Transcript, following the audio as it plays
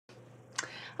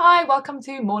Hi, welcome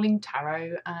to Morning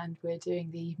Tarot, and we're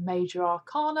doing the Major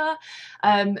Arcana.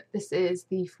 This is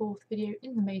the fourth video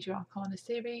in the Major Arcana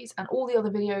series, and all the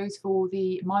other videos for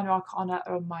the Minor Arcana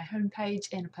are on my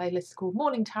homepage in a playlist called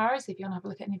Morning Tarot. So if you want to have a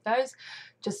look at any of those,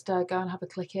 just go and have a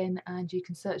click in and you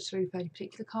can search through for any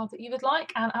particular card that you would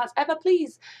like. And as ever,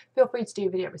 please feel free to do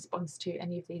a video response to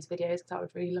any of these videos because I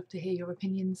would really love to hear your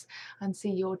opinions and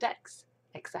see your decks,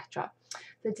 etc.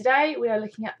 So today we are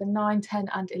looking at the 9, 10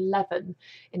 and 11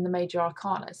 in the Major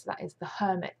Arcana. So that is the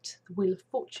Hermit, the Wheel of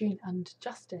Fortune and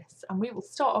Justice. And we will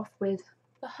start off with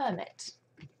the Hermit.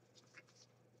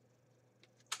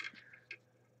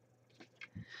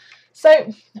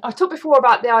 So I talked before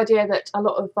about the idea that a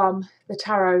lot of the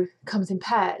tarot comes in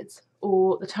pairs,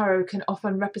 or the tarot can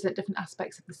often represent different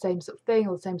aspects of the same sort of thing,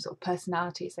 or the same sort of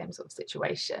personality, same sort of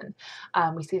situation.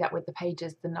 We see that with the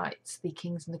pages, the knights, the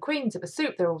kings and the queens of a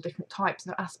suit. They're all different types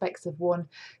and aspects of one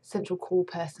central core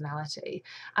personality.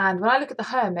 And when I look at the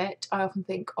Hermit, I often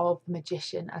think of the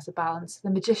magician as a balance. The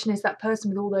magician is that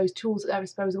person with all those tools at their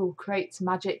disposal, creates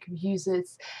magic,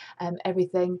 uses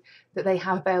everything that they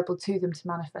have available to them to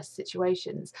manifest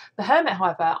situations. The Hermit,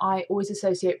 however, I always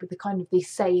associate with the kind of the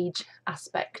sage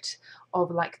aspect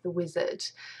of like the wizard,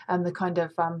 and the kind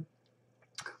of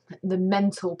the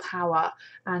mental power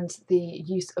and the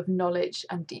use of knowledge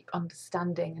and deep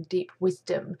understanding and deep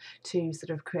wisdom to sort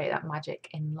of create that magic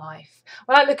in life.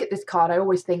 When I look at this card, I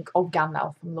always think of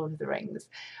Gandalf from Lord of the Rings.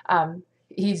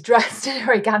 He's dressed in a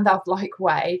very Gandalf-like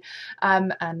way,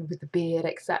 and with the beard,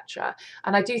 etc.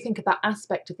 And I do think of that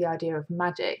aspect of the idea of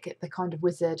magic, the kind of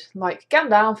wizard like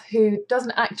Gandalf who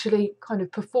doesn't actually kind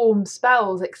of perform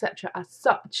spells, etc. as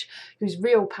such, whose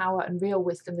real power and real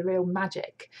wisdom, the real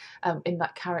magic in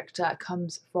that character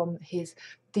comes from his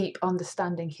deep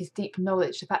understanding, his deep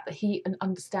knowledge, the fact that he can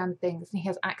understand things and he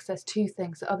has access to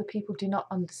things that other people do not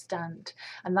understand,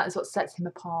 and that is what sets him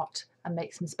apart and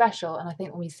makes him special. And I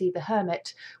think when we see the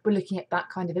Hermit, we're looking at that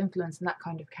kind of influence and that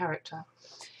kind of character.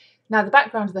 Now the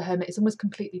background of the Hermit is almost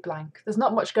completely blank. There's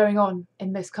not much going on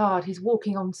in this card. He's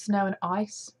walking on snow and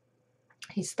ice.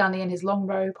 He's standing in his long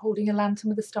robe holding a lantern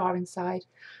with a star inside,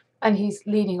 and he's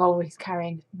leaning on, he's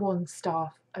carrying one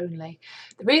staff only.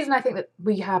 The reason I think that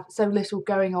we have so little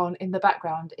going on in the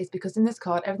background is because in this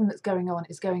card, everything that's going on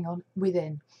is going on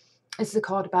within. This is a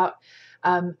card about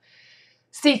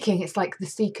seeking. It's like the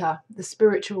seeker, the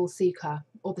spiritual seeker,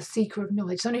 or the seeker of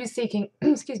knowledge. Someone who's seeking,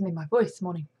 excuse me, my voice this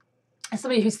morning.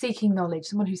 Somebody who's seeking knowledge,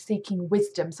 someone who's seeking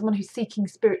wisdom, someone who's seeking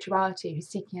spirituality, who's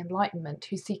seeking enlightenment,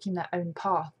 who's seeking their own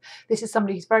path. This is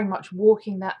somebody who's very much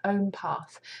walking their own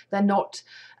path. They're not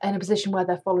in a position where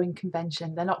they're following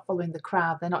convention. They're not following the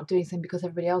crowd. They're not doing something because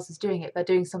everybody else is doing it. They're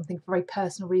doing something for very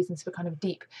personal reasons, for kind of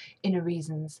deep inner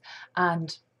reasons.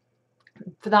 And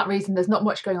for that reason, there's not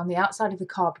much going on the outside of the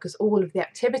card, because all of the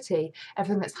activity,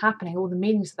 everything that's happening, all the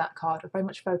meanings of that card are very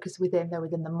much focused within. They're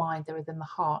within the mind, they're within the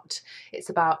heart. It's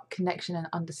about connection and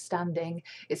understanding.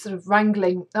 It's sort of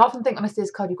wrangling. I often think when I see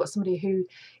this card, you've got somebody who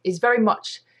is very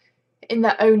much in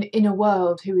their own inner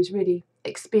world, who is really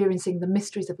experiencing the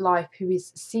mysteries of life, who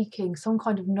is seeking some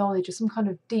kind of knowledge or some kind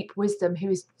of deep wisdom, who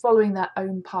is following their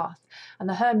own path. And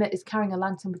the Hermit is carrying a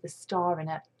lantern with a star in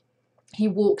it. He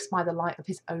walks by the light of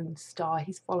his own star.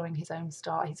 He's following his own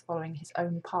star. He's following his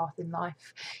own path in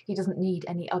life. He doesn't need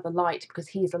any other light because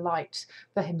he is a light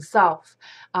for himself.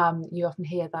 You often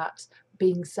hear that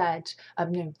being said,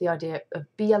 the idea of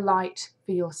be a light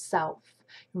for yourself.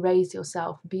 Raise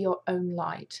yourself, be your own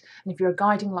light. And if you're a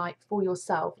guiding light for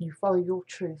yourself and you follow your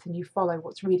truth and you follow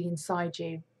what's really inside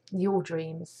you, your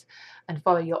dreams, and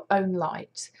follow your own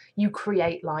light, you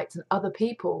create lights, and other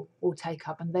people will take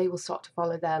up and they will start to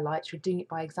follow their lights. You're doing it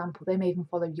by example. They may even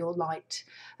follow your light.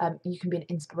 You can be an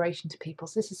inspiration to people.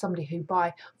 So this is somebody who,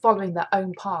 by following their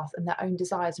own path and their own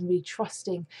desires and really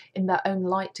trusting in their own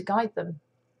light to guide them,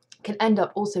 can end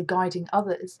up also guiding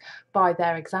others by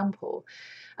their example.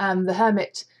 The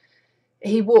Hermit,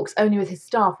 he walks only with his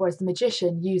staff, whereas the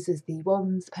magician uses the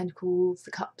wands, the pentacles, the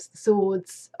cups, the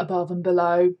swords, above and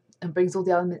below, and brings all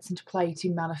the elements into play to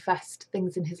manifest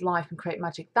things in his life and create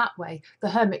magic that way. The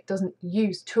Hermit doesn't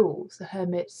use tools. The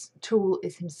Hermit's tool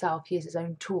is himself. He is his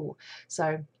own tool.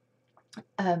 So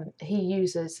he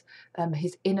uses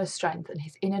his inner strength and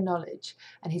his inner knowledge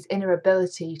and his inner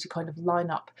ability to kind of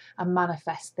line up and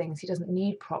manifest things. He doesn't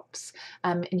need props,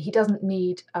 and he doesn't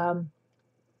need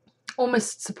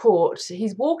almost support.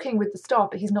 He's walking with the staff,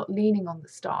 but he's not leaning on the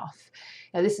staff.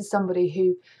 Now, this is somebody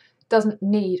who doesn't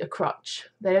need a crutch.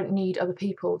 They don't need other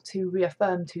people to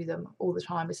reaffirm to them all the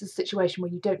time. It's a situation where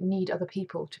you don't need other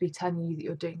people to be telling you that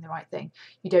you're doing the right thing.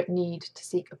 You don't need to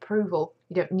seek approval.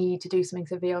 You don't need to do something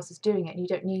so everybody else is doing it. And you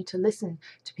don't need to listen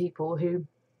to people who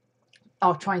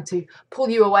are trying to pull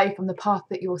you away from the path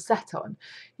that you're set on.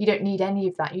 You don't need any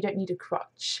of that. You don't need a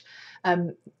crutch.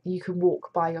 You can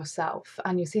walk by yourself.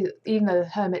 And you see that even though the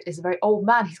hermit is a very old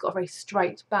man, he's got a very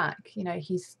straight back. You know,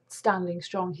 he's standing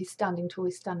strong, he's standing tall,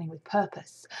 he's standing with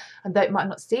purpose. And though it might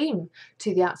not seem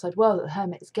to the outside world that the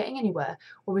hermit is getting anywhere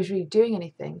or is really doing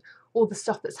anything, all the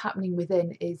stuff that's happening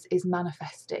within is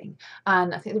manifesting.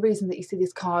 And I think the reason that you see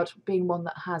this card being one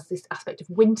that has this aspect of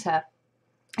winter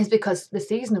is because the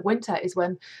season of winter is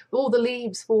when all the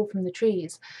leaves fall from the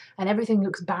trees and everything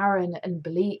looks barren and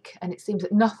bleak, and it seems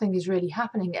that nothing is really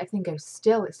happening. Everything goes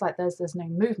still. It's like there's no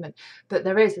movement, but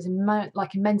there's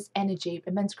immense energy,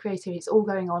 immense creativity. It's all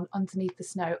going on underneath the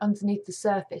snow, underneath the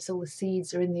surface. All the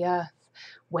seeds are in the earth,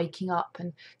 waking up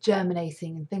and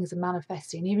germinating, and things are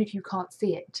manifesting. And even if you can't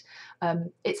see it,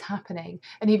 it's happening.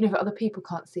 And even if other people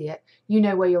can't see it, you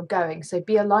know where you're going. So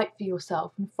be a light for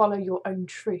yourself and follow your own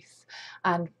truth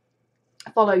and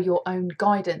follow your own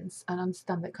guidance, and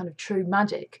understand that kind of true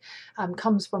magic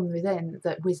comes from within,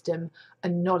 that wisdom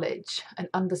and knowledge and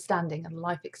understanding and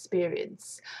life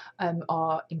experience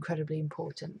are incredibly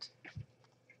important.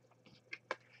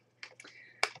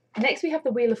 Next we have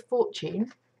the Wheel of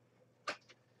Fortune.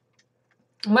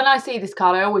 And when I see this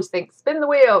card, I always think, spin the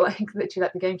wheel, like literally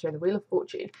like the game show, the Wheel of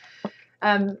Fortune.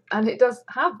 And it does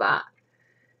have that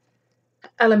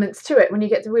elements to it. When you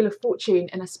get the Wheel of Fortune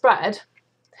in a spread,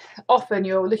 often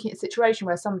you're looking at a situation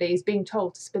where somebody is being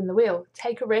told to spin the wheel.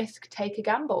 Take a risk, take a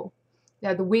gamble. You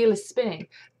know, the wheel is spinning.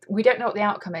 We don't know what the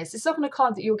outcome is. This is often a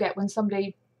card that you'll get when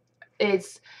somebody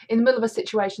is in the middle of a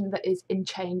situation that is in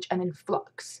change and in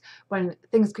flux, when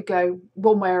things could go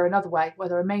one way or another way, where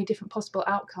there are many different possible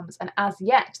outcomes, and as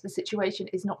yet the situation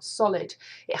is not solid.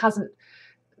 It hasn't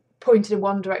pointed in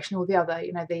one direction or the other.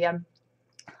 You know,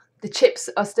 the chips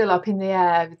are still up in the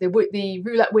air, the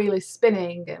roulette wheel is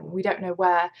spinning, and we don't know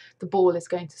where the ball is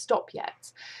going to stop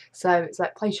yet. So it's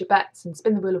like place your bets and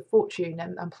spin the Wheel of Fortune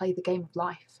and play the game of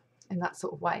life in that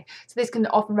sort of way. So this can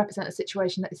often represent a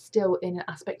situation that is still in an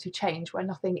aspect of change, where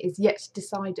nothing is yet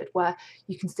decided, where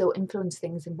you can still influence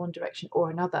things in one direction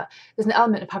or another. There's an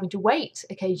element of having to wait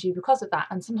occasionally because of that,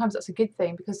 and sometimes that's a good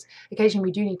thing, because occasionally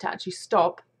we do need to actually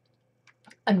stop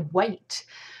and wait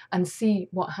and see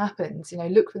what happens. You know,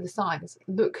 look for the signs,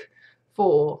 look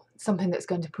for something that's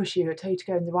going to push you or tell you to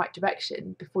go in the right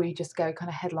direction before you just go kind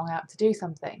of headlong out to do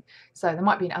something. So there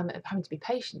might be an element of having to be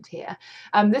patient here.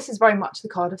 This is very much the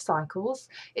card of cycles.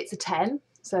 It's a 10.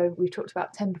 So we talked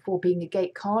about 10 before being a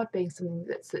gate card, being something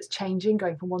that's changing,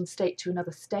 going from one state to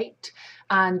another state.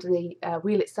 And the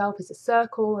wheel itself is a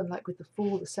circle, and like with the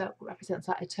Fool, the circle represents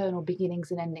that eternal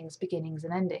beginnings and endings, beginnings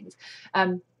and endings.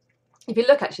 If you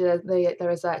look, actually, there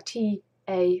is a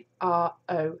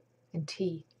T-A-R-O and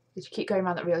T. As you keep going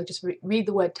around that wheel, just read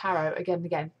the word tarot again and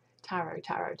again. Tarot,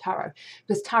 tarot, tarot.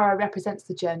 Because tarot represents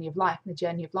the journey of life, and the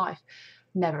journey of life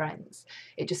never ends.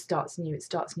 It just starts new, it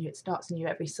starts new, it starts new.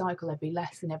 Every cycle, every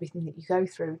lesson, everything that you go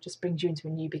through just brings you into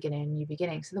a new beginning, a new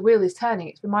beginning. So the wheel is turning.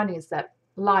 It's reminding us that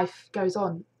life goes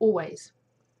on always.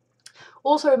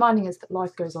 Also reminding us that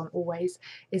life goes on always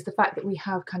is the fact that we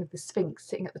have kind of the Sphinx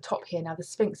sitting at the top here. Now the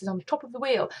Sphinx is on the top of the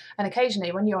wheel, and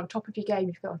occasionally when you're on top of your game,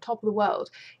 you feel on top of the world,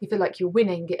 you feel like you're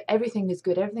winning, everything is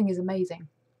good, everything is amazing.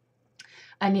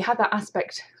 And you have that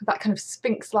aspect, that kind of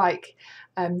Sphinx-like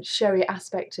showy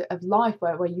aspect of life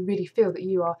where you really feel that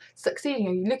you are succeeding,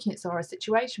 and you're looking at a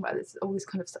situation where there's all this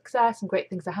kind of success and great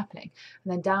things are happening.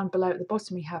 And then down below at the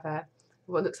bottom we have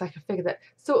what looks like a figure that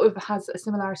sort of has a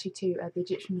similarity to the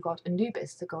Egyptian god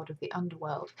Anubis, the god of the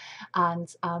underworld.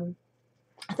 And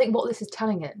I think what this is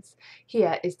telling us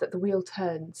here is that the wheel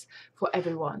turns for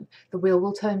everyone. The wheel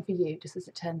will turn for you just as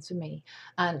it turns for me.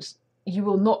 And you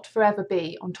will not forever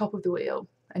be on top of the wheel,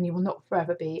 and you will not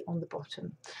forever be on the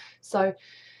bottom. So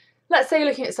let's say you're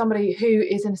looking at somebody who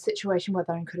is in a situation where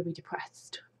they're incredibly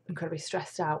depressed, incredibly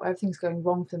stressed out, everything's going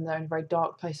wrong for them, they're in a very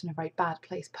dark place, in a very bad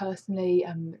place personally,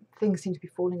 things seem to be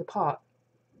falling apart.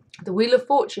 The Wheel of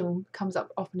Fortune comes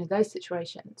up often in those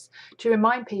situations to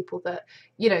remind people that,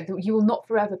 you know, that you will not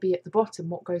forever be at the bottom.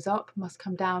 What goes up must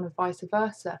come down, and vice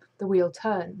versa. The wheel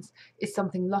turns. Is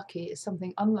something lucky? Is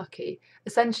something unlucky?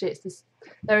 Essentially, it's this.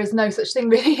 There is no such thing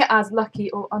really as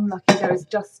lucky or unlucky. There is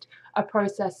just a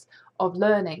process of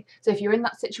learning. So if you're in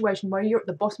that situation where you're at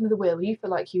the bottom of the wheel, you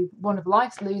feel like you're one of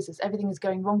life's losers, everything is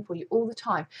going wrong for you all the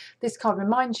time, this card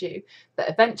reminds you that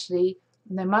eventually,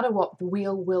 no matter what, the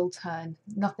wheel will turn.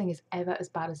 Nothing is ever as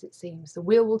bad as it seems. The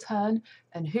wheel will turn,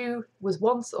 and who was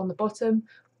once on the bottom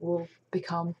will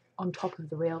become on top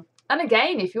of the wheel. And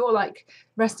again, if you're like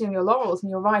resting on your laurels and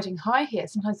you're riding high here,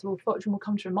 sometimes the Wheel of Fortune will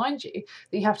come to remind you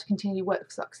that you have to continue to work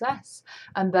for success,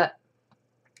 and that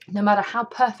no matter how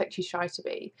perfect you try to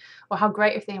be or how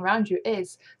great everything around you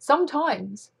is,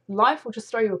 sometimes life will just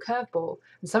throw you a curveball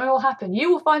and something will happen.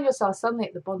 You will find yourself suddenly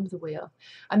at the bottom of the wheel,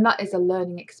 and that is a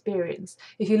learning experience.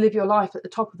 If you live your life at the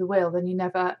top of the wheel, then you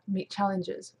never meet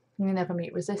challenges, you never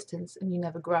meet resistance, and you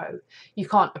never grow. You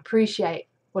can't appreciate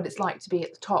what it's like to be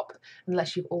at the top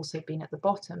unless you've also been at the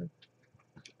bottom.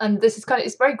 And this is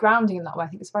it's very grounding in that way. I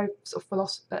think it's very sort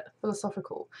of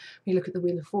philosophical when you look at the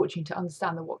Wheel of Fortune, to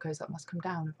understand that what goes up must come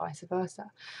down and vice versa.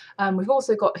 We've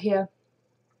also got here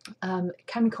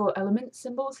chemical element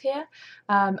symbols here,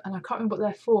 and I can't remember what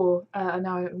they're for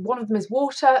now. One of them is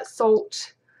water,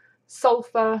 salt,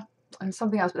 sulfur, and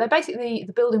something else, but they're basically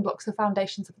the building blocks, the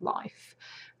foundations of life.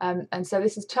 And so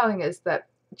this is telling us that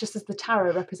just as the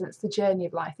tarot represents the journey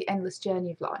of life, the endless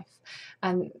journey of life,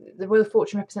 and the Wheel of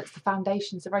Fortune represents the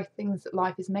foundations, the very things that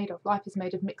life is made of. Life is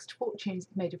made of mixed fortunes,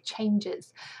 it's made of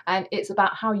changes, and it's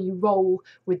about how you roll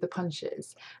with the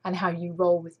punches and how you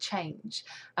roll with change.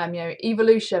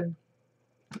 Evolution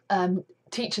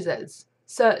teaches us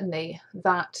certainly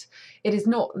that it is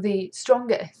not the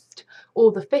strongest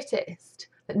or the fittest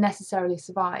that necessarily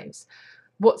survives.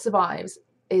 What survives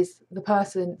is the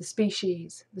person, the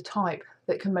species, the type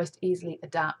that can most easily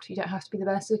adapt. You don't have to be the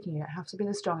best looking, you don't have to be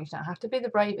the strongest, you don't have to be the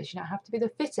bravest, you don't have to be the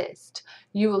fittest.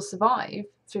 You will survive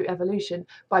through evolution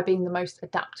by being the most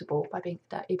adaptable, by being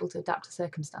able to adapt to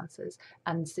circumstances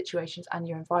and situations and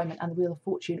your environment. And the Wheel of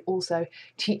Fortune also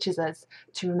teaches us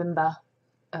to remember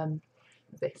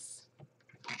this.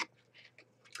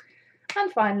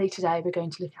 And finally today we're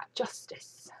going to look at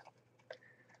justice.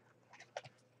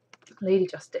 Lady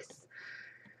Justice.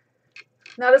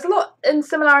 Now there's a lot in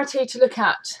similarity to look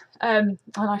at, and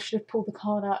I should have pulled the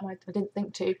card out and I didn't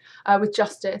think to, with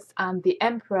Justice and the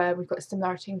Emperor. We've got a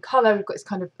similarity in colour, we've got this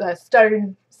kind of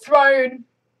stone throne,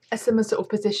 a similar sort of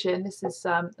position. This is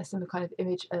a similar kind of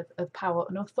image of power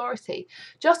and authority.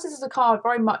 Justice is a card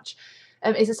very much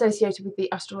is associated with the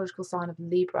astrological sign of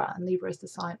Libra, and Libra is the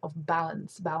sign of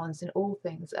balance, balance in all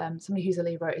things. Somebody who's a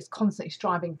Libra is constantly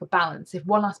striving for balance. If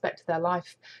one aspect of their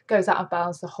life goes out of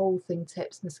balance, the whole thing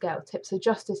tips and the scale tips. So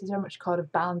Justice is very much a card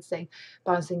of balancing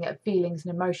feelings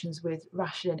and emotions with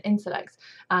ration and intellect.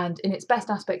 And in its best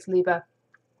aspects, Libra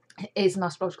is an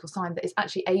astrological sign that is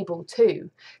actually able to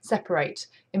separate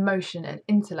emotion and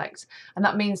intellect, and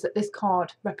that means that this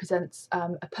card represents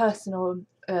a person or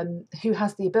who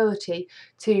has the ability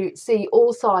to see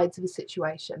all sides of a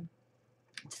situation,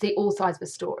 to see all sides of a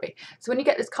story. So when you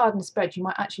get this card in a spread, you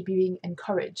might actually be being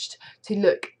encouraged to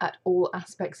look at all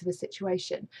aspects of a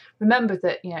situation. Remember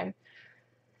that,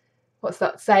 what's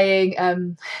that saying,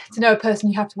 to know a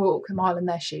person you have to walk a mile in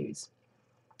their shoes.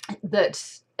 That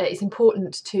it's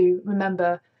important to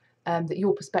remember that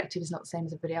your perspective is not the same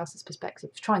as everybody else's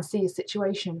perspective, to try and see a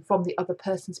situation from the other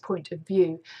person's point of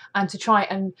view, and to try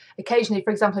and occasionally,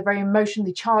 for example, a very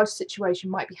emotionally charged situation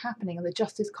might be happening and the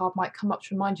Justice card might come up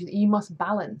to remind you that you must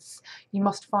balance, you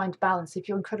must find balance. If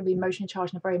you're incredibly emotionally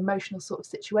charged in a very emotional sort of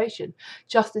situation,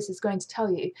 Justice is going to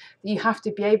tell you that you have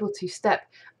to be able to step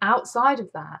outside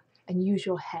of that and use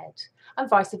your head, and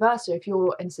vice versa. If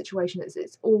you're in a situation that's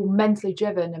it's all mentally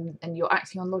driven and you're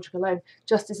acting on logic alone,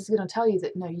 Justice is going to tell you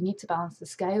that no, you need to balance the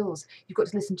scales. You've got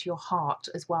to listen to your heart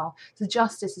as well. So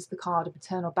Justice is the card of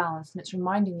eternal balance, and it's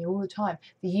reminding you all the time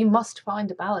that you must find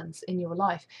a balance in your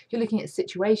life. If you're looking at a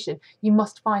situation, you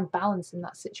must find balance in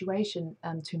that situation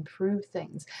to improve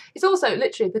things. It's also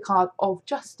literally the card of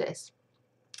justice.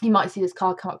 You might see this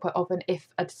card come up quite often if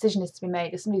a decision is to be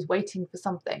made, if somebody's waiting for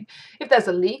something. If there's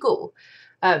a legal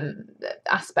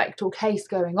aspect or case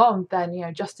going on,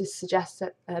 then Justice suggests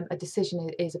that a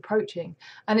decision is approaching.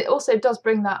 And it also does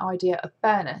bring that idea of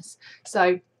fairness.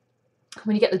 So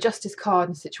when you get the Justice card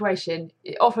in a situation,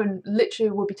 it often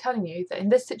literally will be telling you that in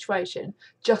this situation,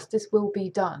 justice will be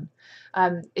done.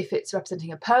 If it's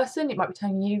representing a person, it might be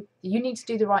telling you that you need to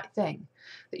do the right thing,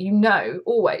 that you know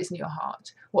always in your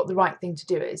heart what the right thing to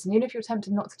do is. And even if you're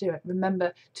tempted not to do it,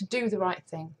 remember to do the right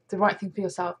thing for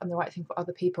yourself and the right thing for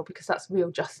other people, because that's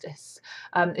real justice.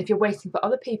 If you're waiting for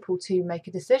other people to make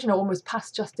a decision or almost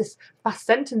pass justice, pass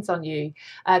sentence on you,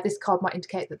 this card might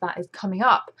indicate that that is coming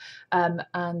up, and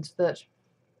that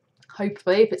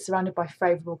hopefully, if it's surrounded by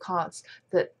favourable cards,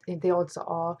 that the odds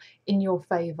are in your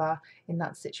favour in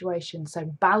that situation. So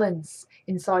balance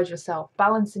inside yourself,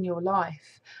 balance in your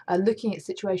life, looking at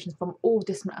situations from all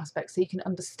different aspects so you can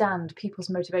understand people's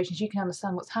motivations, you can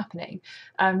understand what's happening,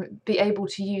 be able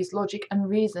to use logic and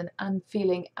reason and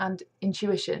feeling and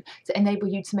intuition to enable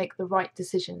you to make the right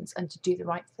decisions and to do the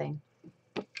right thing.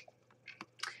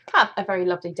 Have a very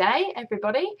lovely day,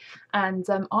 everybody, and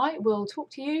I will talk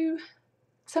to you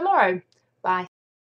tomorrow.